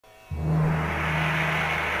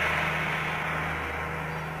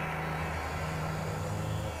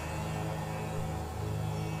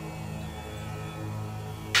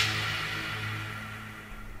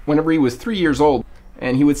whenever he was 3 years old,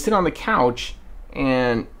 and he would sit on the couch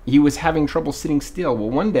and he was having trouble sitting still. Well,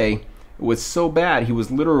 one day it was so bad he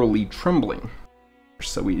was literally trembling.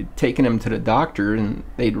 So we had taken him to the doctor, and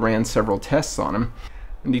they'd ran several tests on him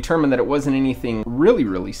and determined that it wasn't anything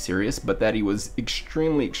really serious, but that he was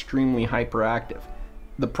extremely hyperactive.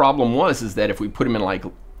 The problem is that if we put him in like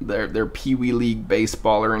their Pee-wee League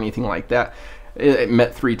baseball or anything like that, it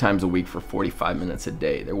met 3 times a week for 45 minutes a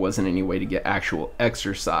day. There wasn't any way to get actual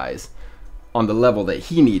exercise on the level that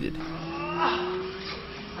he needed.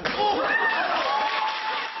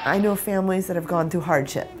 I know families that have gone through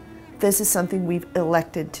hardship. This is something we've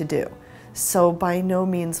elected to do. So by no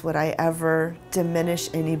means would I ever diminish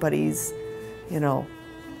anybody's,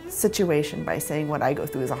 situation by saying what I go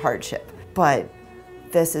through is a hardship. But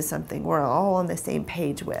this is something we're all on the same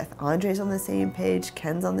page with. Andre's on the same page,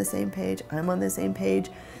 Ken's on the same page, I'm on the same page.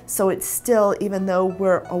 So it's still, even though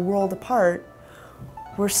we're a world apart,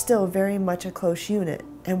 we're still very much a close unit,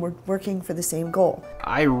 and we're working for the same goal.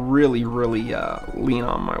 I really lean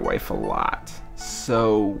on my wife a lot.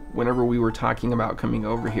 So whenever we were talking about coming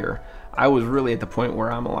over here, I was really at the point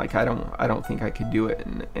where I'm like, I don't think I could do it,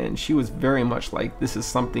 and she was very much like, this is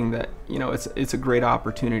something that, it's a great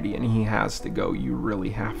opportunity, and he has to go. You really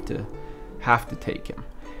have to take him.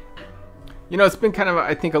 It's been kind of,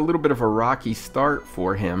 I think, a little bit of a rocky start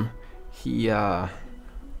for him. He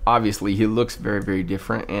obviously he looks very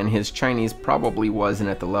different, and his Chinese probably wasn't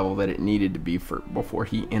at the level that it needed to be before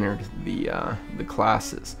he entered the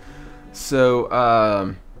classes. So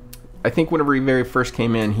I think whenever he very first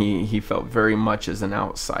came in, he felt very much as an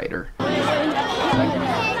outsider.